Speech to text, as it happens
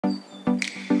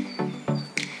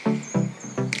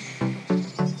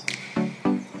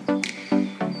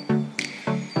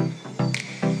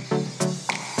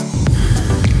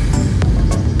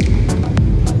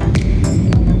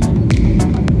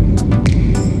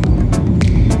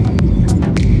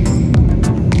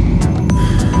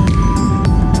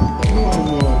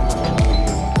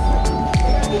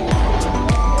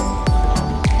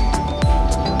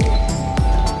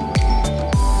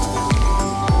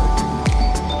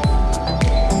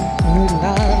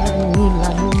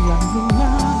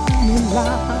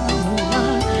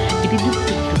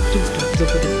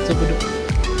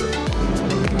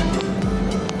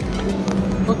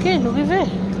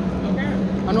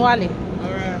Noale.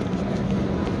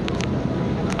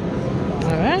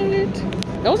 Alright.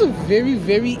 That was a very,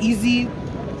 very easy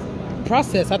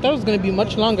process. I thought it was going to be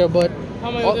much longer, but how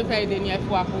much was it paid then?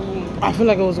 I feel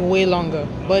like it was way longer.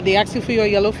 But they asked you for your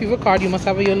yellow fever card. You must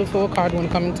have a yellow fever card when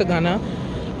coming to Ghana.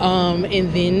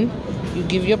 And then you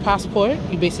give your passport.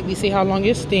 You basically say how long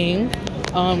you're staying.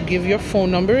 Give your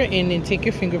phone number and then take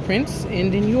your fingerprints.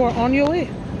 And then you are on your way.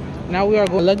 Now we are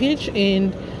going to luggage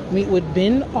and meet with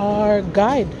Ben, our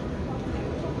guide.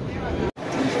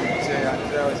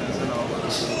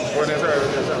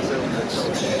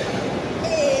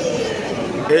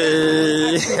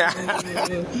 Hey.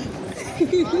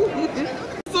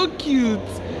 So cute.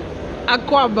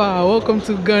 Aquaba, welcome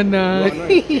to Ghana.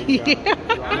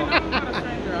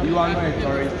 You are not a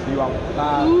tourist, you are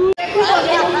bad.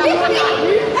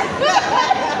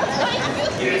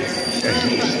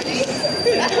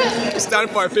 Stand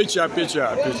for a picture.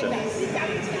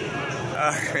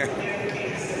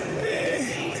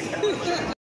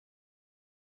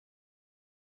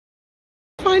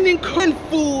 Finding cool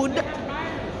food.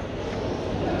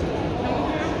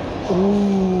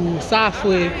 Ooh,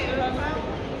 Safway.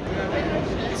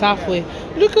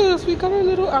 Look at us, we got a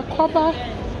little aquaba.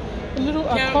 A little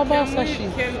aquaba sashi.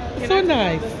 So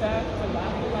nice.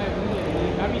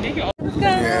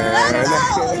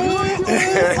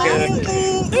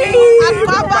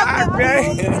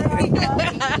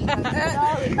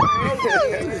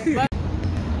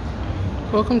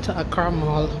 Welcome to Accra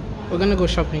Mall. We're gonna go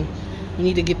shopping. We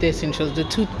need to get the essentials: the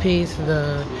toothpaste,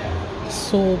 the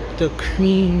soap, the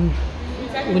cream.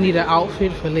 We need an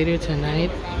outfit for later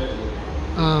tonight.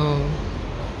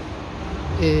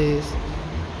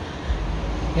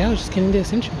 Yeah, we're just getting the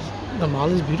essentials. The mall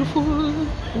is beautiful.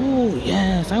 Oh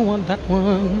yes, I want that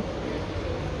one.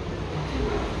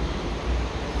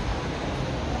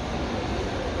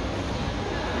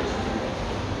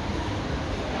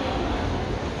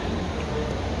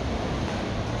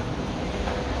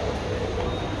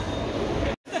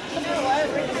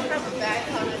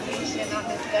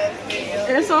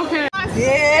 It's okay.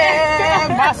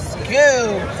 Yeah, must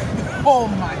go. Oh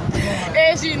my God.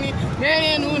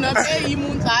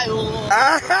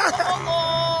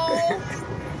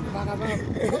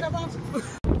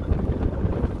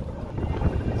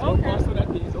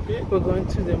 We're going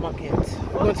to the market.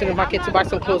 We're going to the market to buy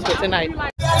some clothes for tonight.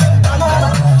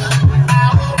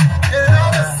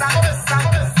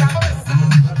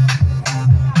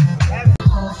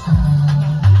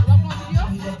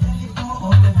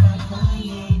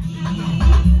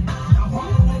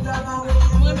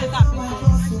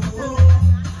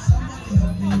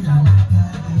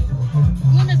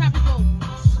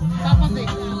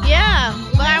 Yeah,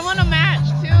 but I want to match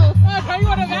too. You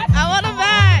want to match? I want to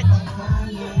match.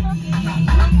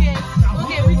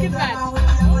 Okay, we can match.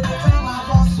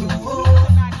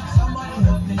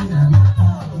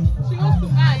 She wants to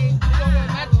match. You don't want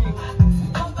matching.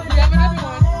 You have another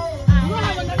one? You don't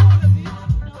have another one of these?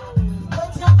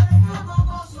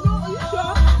 No, are you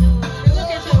sure? It's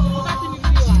okay, so we'll back in the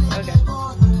video. Okay.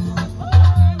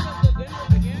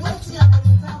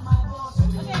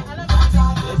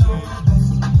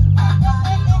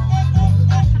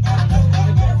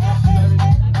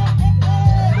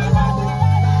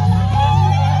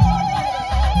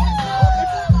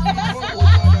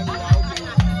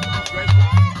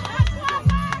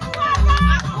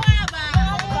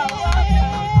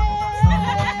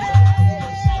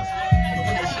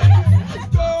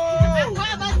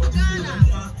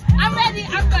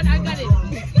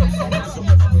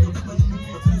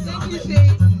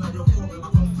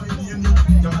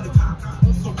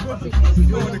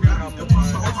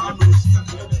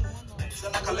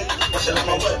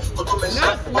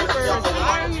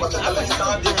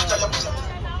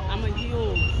 I'm a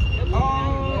heel.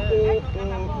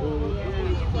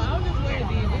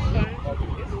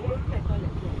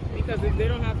 Because if they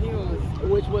don't have heels,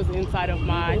 which was inside of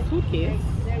my suitcase,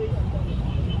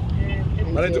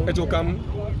 But it will come.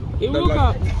 it will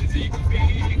come.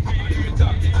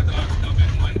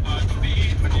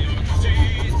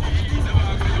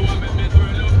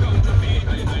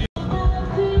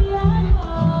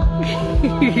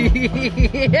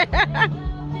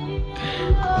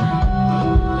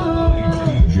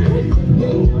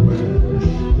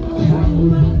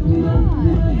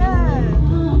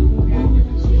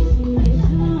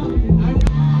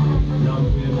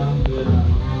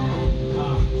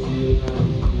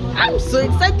 I'm so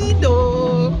excited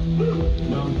though.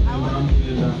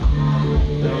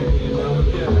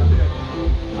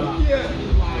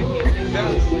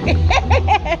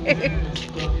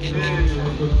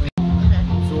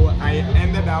 So I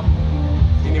ended up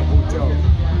in a hotel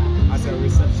as a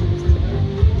receptionist.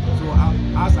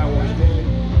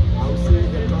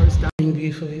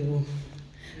 Beautiful people.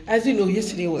 As you know,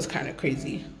 yesterday was kind of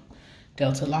crazy.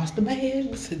 Delta lost the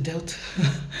bags. Delta,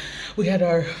 we had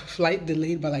our flight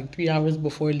delayed by like 3 hours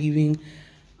before leaving.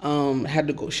 Had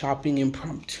to go shopping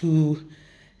impromptu.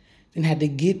 Then had to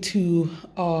get to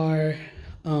our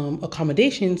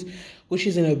accommodations, which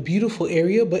is in a beautiful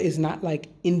area, but it's not like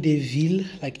in the ville,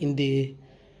 like in the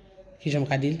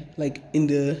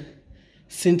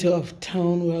center of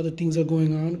town where all the things are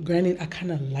going on. Granted, I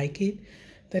kind of like it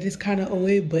that it's kind of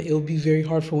away, but it'll be very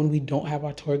hard for when we don't have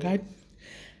our tour guide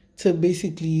to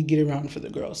basically get around for the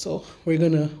girls. So we're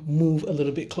gonna move a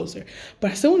little bit closer.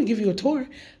 But I still want to give you a tour.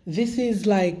 This is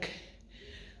like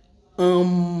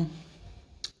home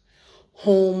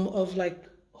of like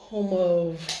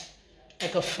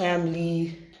a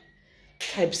family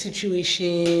type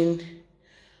situation,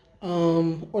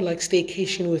 or like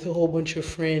staycation with a whole bunch of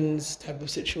friends type of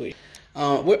situation.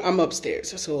 I'm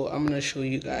upstairs, so I'm gonna show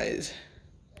you guys.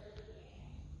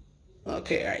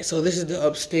 Okay, all right, so this is the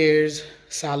upstairs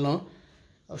salon.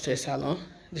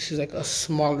 This is like a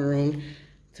small room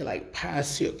to like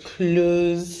pass your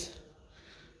clothes.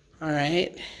 All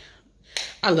right.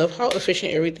 I love how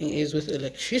efficient everything is with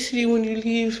electricity when you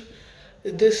leave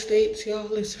the States,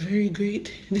 y'all. It's very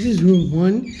great. This is room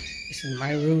 1. This is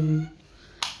my room.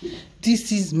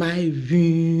 This is my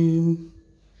room.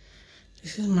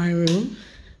 This is my room.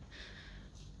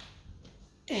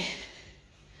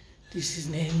 This is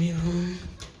Naomi's room.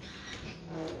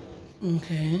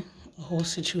 Okay, the whole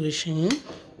situation.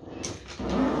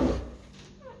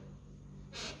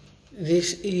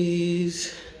 This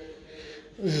is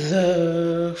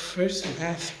the first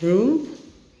bathroom.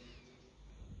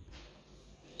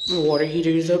 The water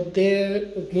heater is up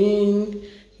there. Again,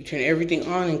 you turn everything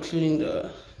on, including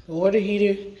the water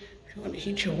heater. If you want to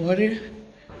heat your water.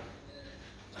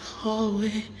 The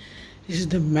hallway. This is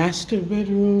the master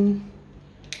bedroom.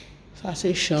 So I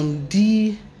say Sham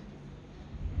D.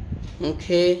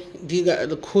 Okay, D got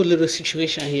the cool little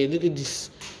situation here. Look at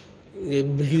this, the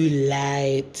blue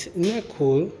light. Isn't that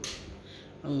cool?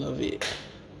 I love it.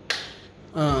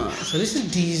 So this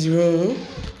is D's room.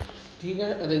 D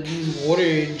got these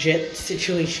water jet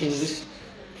situations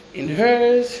in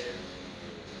hers.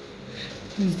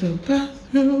 This is the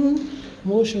bathroom. I'm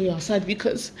gonna show you outside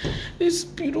because there's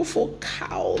beautiful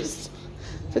cows.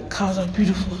 The cows are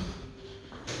beautiful.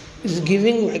 It's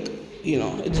giving like, you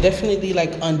know, it's definitely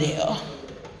like Andale.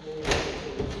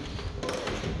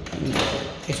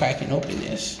 If I can open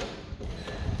this.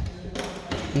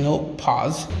 Nope,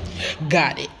 pause.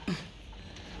 Got it.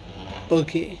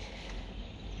 Okay.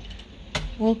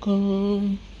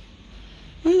 Welcome.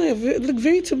 It look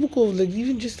very typical, like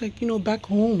even just like, you know, back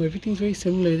home, everything's very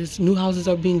similar. There's new houses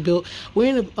are being built.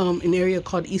 We're in an area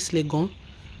called East Legon.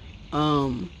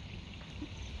 And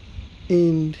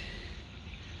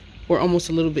we're almost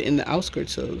a little bit in the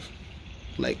outskirts of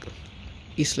like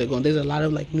East Legon. There's a lot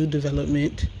of like new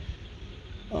development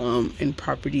and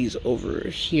properties over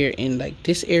here in like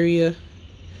this area.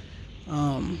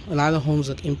 A lot of the homes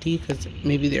look empty because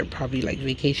maybe they're probably like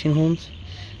vacation homes.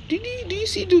 Do you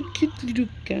see the cute little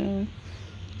cow?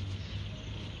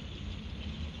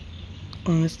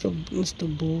 Oh, it's the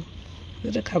bull.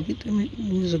 Is that a cow?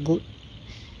 It's a goat.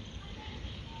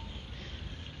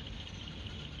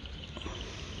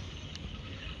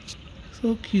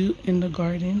 So cute in the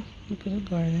garden. Look at the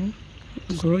garden.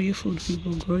 Grow your food,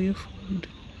 people. Grow your food.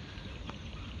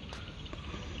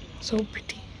 So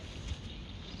pretty.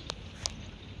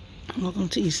 Welcome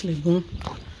to East Legon.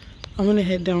 I'm gonna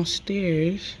head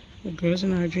downstairs. The girls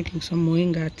and I are drinking some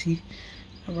moringa tea.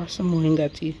 I brought some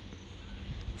moringa tea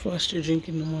for us to drink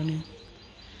in the morning.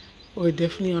 We're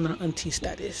definitely on our auntie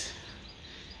status.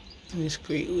 And it's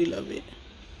great. We love it.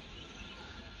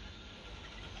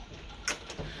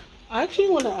 I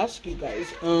actually want to ask you guys,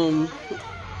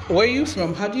 where are you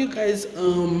from? How do you guys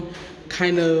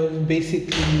kind of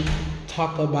basically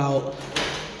talk about,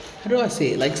 how do I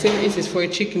say it? Like, say for instance, for a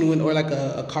chicken when, or like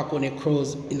a cock when it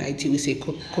crows in Ayiti, we say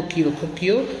kokio.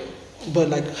 But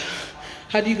like,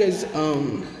 how do you guys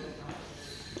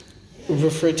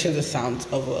refer to the sounds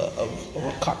of a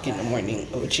cock in the morning,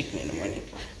 of a chicken in the morning?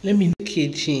 Let me in the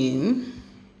kitchen.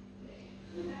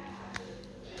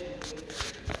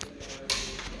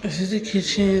 This is the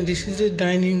kitchen. This is the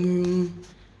dining room.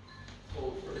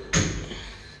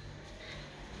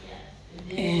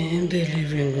 And the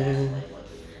living room.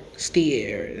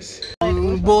 Stairs.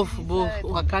 Both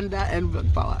Wakanda and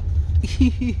Black Power.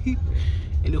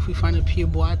 And if we find a pier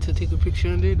boy to take a picture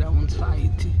under, that one's for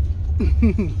Ayiti.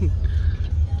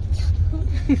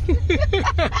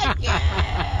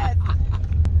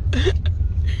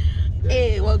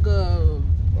 Hey, welcome.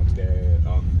 From the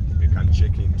can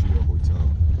check into your hotel.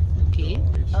 Okay.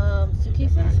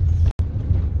 Suitcases?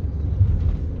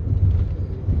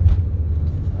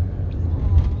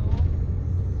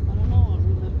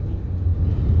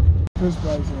 First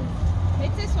prize.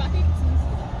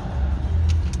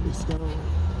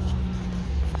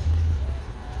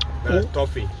 It's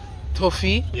Toffee.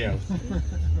 Toffee? Yeah.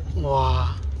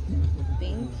 Wow.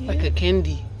 Thank you. Like a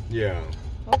candy. Yeah.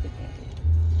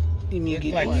 You need to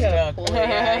get like one. stuck. You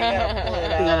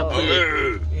gotta pull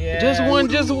it. Yeah. Just one.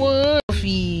 Toffee.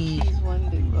 Please one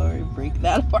day, Lord, break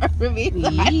that apart for me.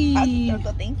 Yee.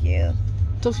 So thank you.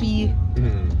 Toffee.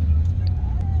 Mm.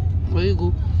 Where you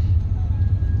go?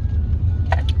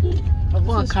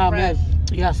 Oh, this is fresh.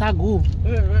 Yes, I go.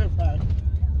 Really fresh.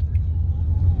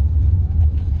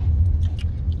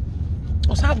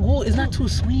 Oh, it's not good. It's not too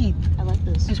sweet. I like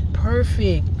this. It's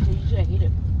perfect. Usually I hate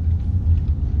it.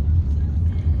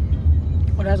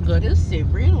 Oh, that's good. It's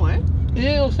savory in a way.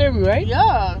 Yeah, it's savory, right?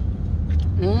 Yeah.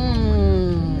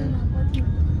 Mmm.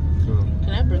 Can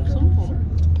I bring some home?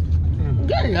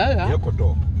 Yeah. Okay.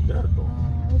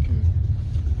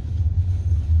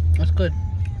 That's good.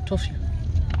 Toffee.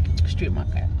 Straight my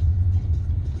cat.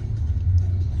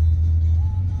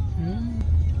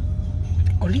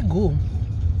 Only go.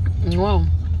 Wow.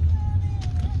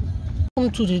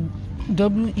 Welcome to the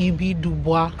W.E.B.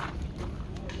 Dubois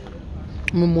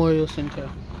Memorial Center,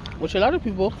 which a lot of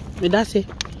people, that's it.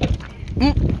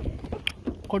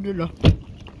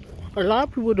 A lot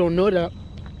of people don't know that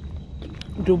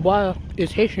Dubois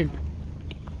is Haitian.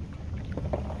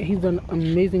 He's done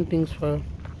amazing things for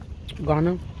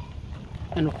Ghana,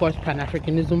 and of course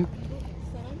Pan-Africanism.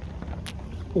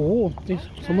 Oh,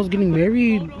 someone's getting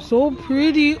married. So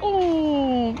pretty.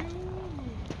 Oh,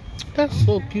 that's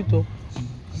so cute though.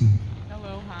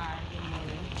 Hello, hi.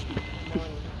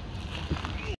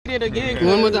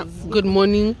 One more time. Good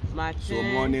morning. So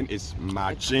morning is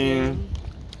matching.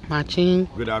 Matching.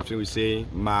 Good afternoon we say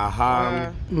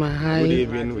maham. Mahai. Good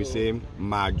evening we say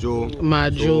majo.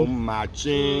 Majo. So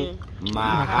matching.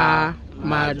 Maha.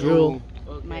 Majo.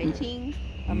 My ting,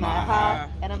 a maha,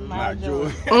 and a majo.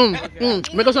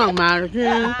 Make a song.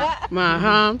 Matching.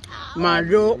 Maha.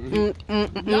 Majo.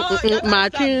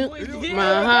 Matching.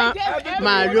 Maha.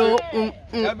 Majo.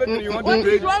 Everything you want to What's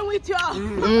drink. wrong with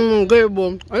y'all? Good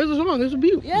boy. Oh, this is a song. This is a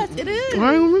beat. Yes, it is.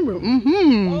 I remember.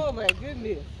 Oh my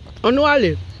goodness. I know I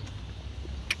live.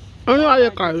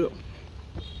 Carlo.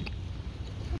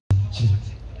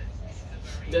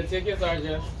 The tickets are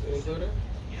just included?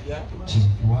 Yeah.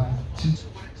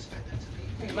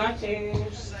 Matching.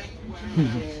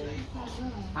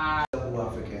 Who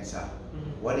Africans are,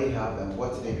 what they have and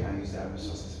what they can use their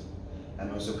resources for,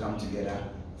 and also come together,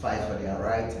 fight for their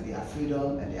rights, their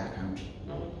freedom, and their country.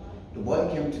 Dubois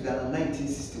came to Ghana in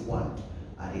 1961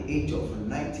 at the age of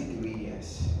 93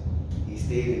 years. He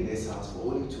stayed in this house for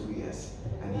only 2 years,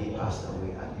 and he passed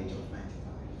away at the age of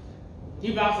 95.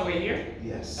 You passed away here?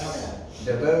 Yes.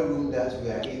 Okay. The very room that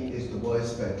we are in is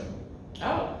Dubois' bedroom.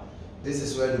 Oh. This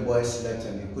is where Dubois slept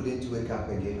and he couldn't wake up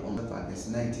again on the fact it's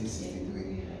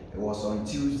 1963. It was on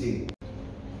Tuesday.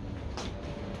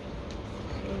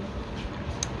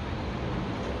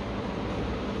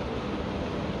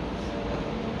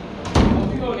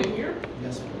 Oh, you going in here?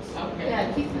 Yes, please. Okay.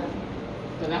 Yeah, keep them.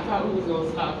 Because I thought we was going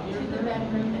to stop here. The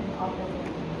bedroom and all of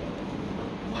them.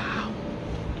 Wow.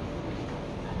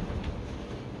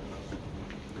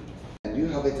 And you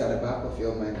have it at the back of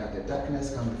your mind that the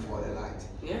darkness comes before the light.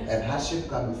 Yes. And hardship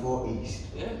comes before ease.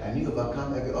 Yeah. And you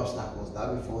overcome every obstacle that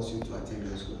will force you to attain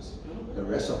those goals. The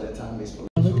rest of the time is for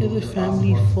Look at the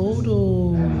family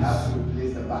photos. and you have to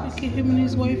replace the box. Look at him and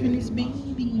his wife and his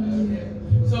baby.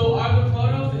 So are the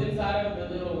photos inside of the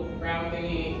little round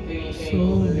thingy So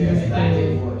thing? There's Is that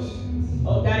his, divorce.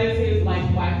 oh, that is his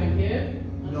like wife and kid?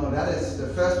 No, that is the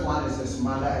first one is his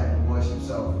mother and the boy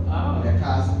himself. Oh. The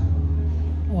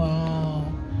cousin. Wow.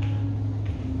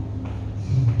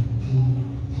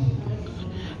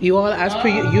 You all as per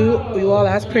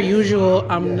usual.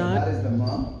 That is the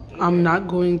mom. I'm not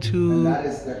going And to. that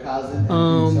is the cousin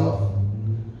and himself.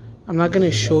 I'm not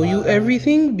gonna show you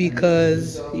everything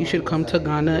because you should come to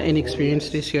Ghana and experience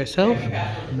this yourself.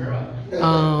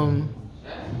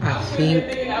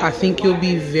 I think you'll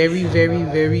be very, very,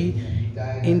 very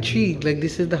intrigued. Like,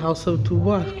 this is the house of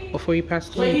Dubois before he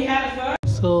passed Wait, he away. had a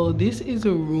son? So this is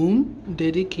a room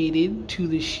dedicated to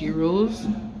the Shiros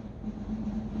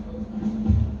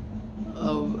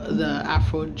of the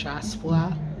Afro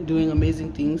diaspora, doing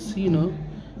amazing things, you know,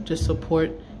 just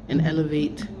support and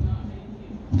elevate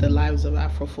the lives of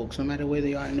Afro folks, no matter where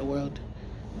they are in the world.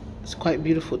 It's quite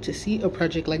beautiful to see a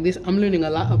project like this. I'm learning a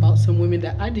lot about some women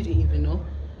that I didn't even know.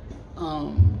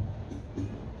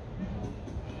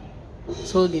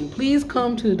 So again, please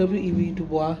come to the W.E.B.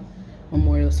 Dubois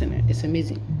Memorial Center. It's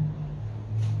amazing.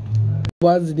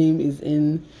 Dubois' name is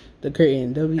in the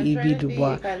curtain. W.E.B.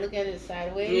 Dubois. If I look at it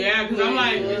sideways. Yeah, because I'm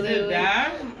like, is it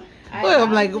that? Well,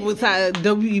 I'm like, what's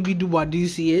W.E.B. Dubois? Do you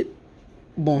see it?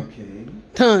 Bon. Okay.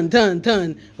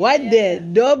 Turn. What there?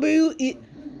 W.E.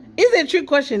 It's a trick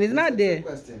question. It's not there.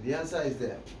 Question. The answer is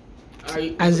there.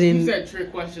 As in, you said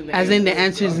trick question. As in, the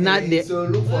answer is not there. So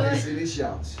look for his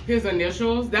initials. His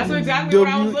initials. That's exactly what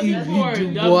I was looking for.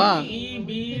 Dubois.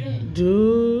 W.E.B.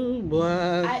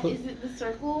 Dubois. Is it the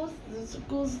circles? The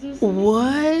circles do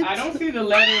What? I don't see the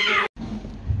letters.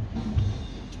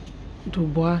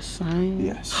 Dubois sign.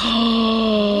 Yes.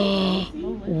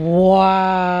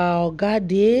 Wow. God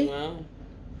did. Wow.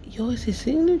 Yo, it's his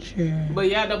signature. But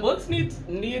yeah, the books need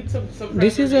some.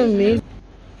 This is amazing.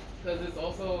 Because it's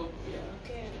also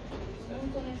Okay.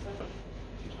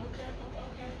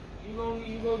 You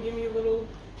gonna give me a little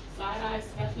side eye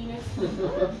stuffiness?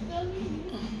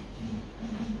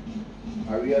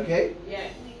 Are we okay? Yeah.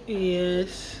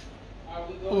 Yes. Are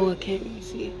we Oh, I can't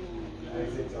see.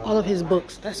 All of his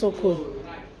books. That's so cool.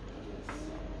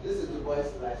 This is the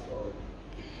boy's life story.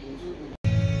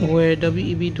 Where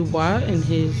W.E.B. Dubois and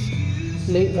his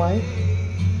late wife,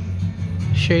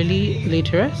 Shirley, laid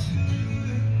to rest.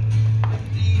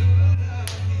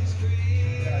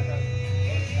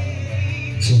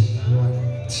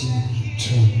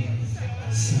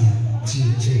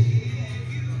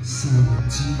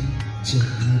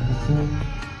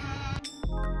 Microphone.